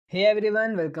Hey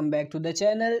everyone, welcome back to the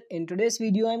channel. In today's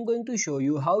video, I'm going to show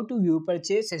you how to view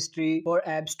purchase history for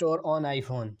App Store on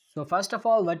iPhone. So first of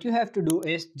all, what you have to do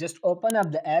is just open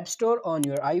up the App Store on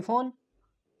your iPhone.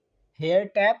 Here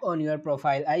tap on your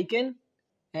profile icon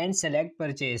and select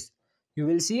purchase. You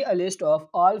will see a list of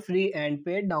all free and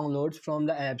paid downloads from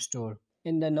the App Store.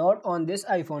 In the note on this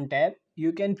iPhone tab,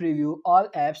 you can preview all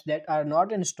apps that are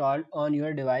not installed on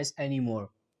your device anymore.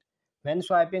 When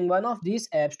swiping one of these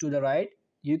apps to the right,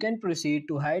 you can proceed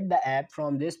to hide the app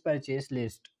from this purchase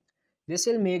list. This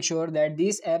will make sure that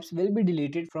these apps will be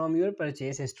deleted from your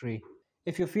purchase history.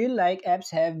 If you feel like apps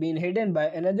have been hidden by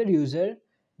another user,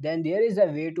 then there is a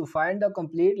way to find the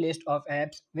complete list of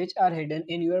apps which are hidden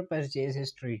in your purchase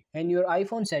history. In your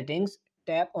iPhone settings,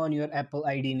 tap on your Apple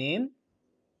ID name.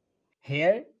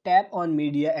 Here, tap on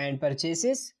Media and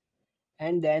Purchases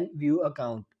and then View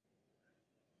Account.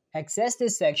 Access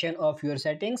this section of your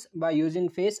settings by using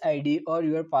Face ID or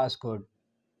your passcode,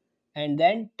 and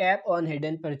then tap on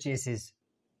Hidden Purchases.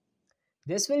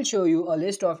 This will show you a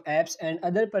list of apps and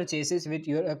other purchases with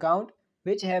your account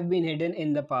which have been hidden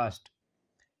in the past.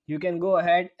 You can go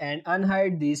ahead and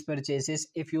unhide these purchases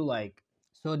if you like.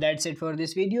 So that's it for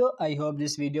this video. I hope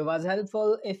this video was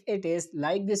helpful. If it is,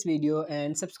 like this video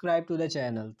and subscribe to the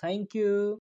channel. Thank you.